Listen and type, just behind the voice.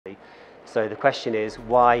So the question is,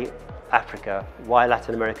 why Africa? Why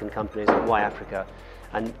Latin American companies? Why Africa?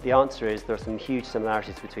 And the answer is there are some huge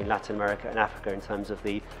similarities between Latin America and Africa in terms of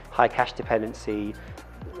the high cash dependency,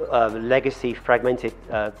 legacy fragmented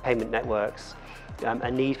payment networks, a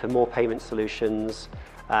need for more payment solutions,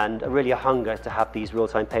 and really a hunger to have these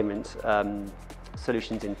real-time payment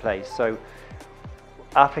solutions in place. So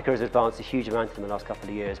Africa has advanced a huge amount in the last couple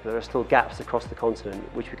of years, but there are still gaps across the continent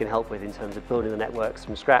which we can help with in terms of building the networks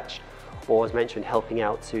from scratch, or as mentioned, helping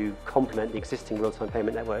out to complement the existing real-time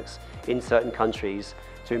payment networks in certain countries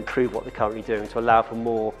to improve what they're currently doing, to allow for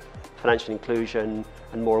more financial inclusion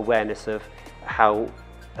and more awareness of how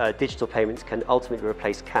digital payments can ultimately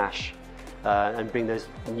replace cash and bring those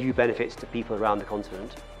new benefits to people around the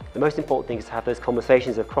continent. The most important thing is to have those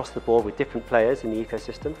conversations across the board with different players in the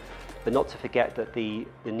ecosystem, but not to forget that the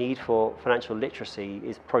need for financial literacy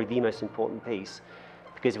is probably the most important piece.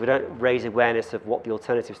 Because if we don't raise awareness of what the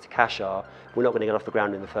alternatives to cash are, we're not going to get off the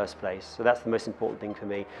ground in the first place. So that's the most important thing for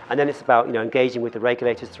me. And then it's about engaging with the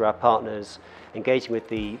regulators through our partners, engaging with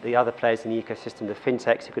the other players in the ecosystem, the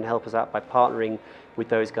fintechs who can help us out by partnering with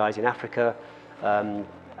those guys in Africa,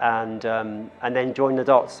 and then join the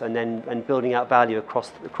dots and building out value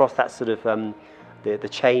across that sort of the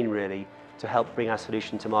chain really, to help bring our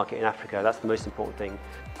solution to market in Africa. That's the most important thing.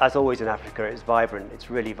 As always in Africa, it's vibrant, it's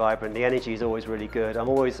really vibrant. The energy is always really good. I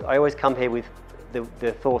always come here with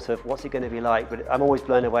the thought of what's it going to be like, but I'm always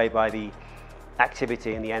blown away by the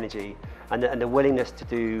activity and the energy and the willingness to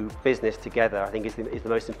do business together. I think is the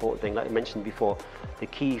most important thing. Like I mentioned before, the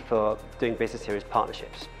key for doing business here is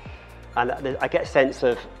partnerships. And I get a sense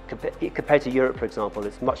of, compared to Europe, for example,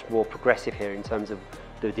 it's much more progressive here in terms of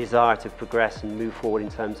the desire to progress and move forward in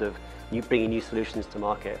terms of bringing new solutions to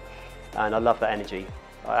market. And I love that energy.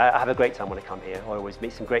 I have a great time when I come here. I always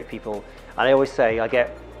meet some great people. And I always say I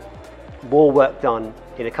get more work done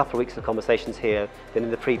in a couple of weeks of conversations here than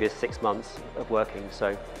in the previous 6 months of working.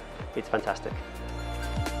 So it's fantastic.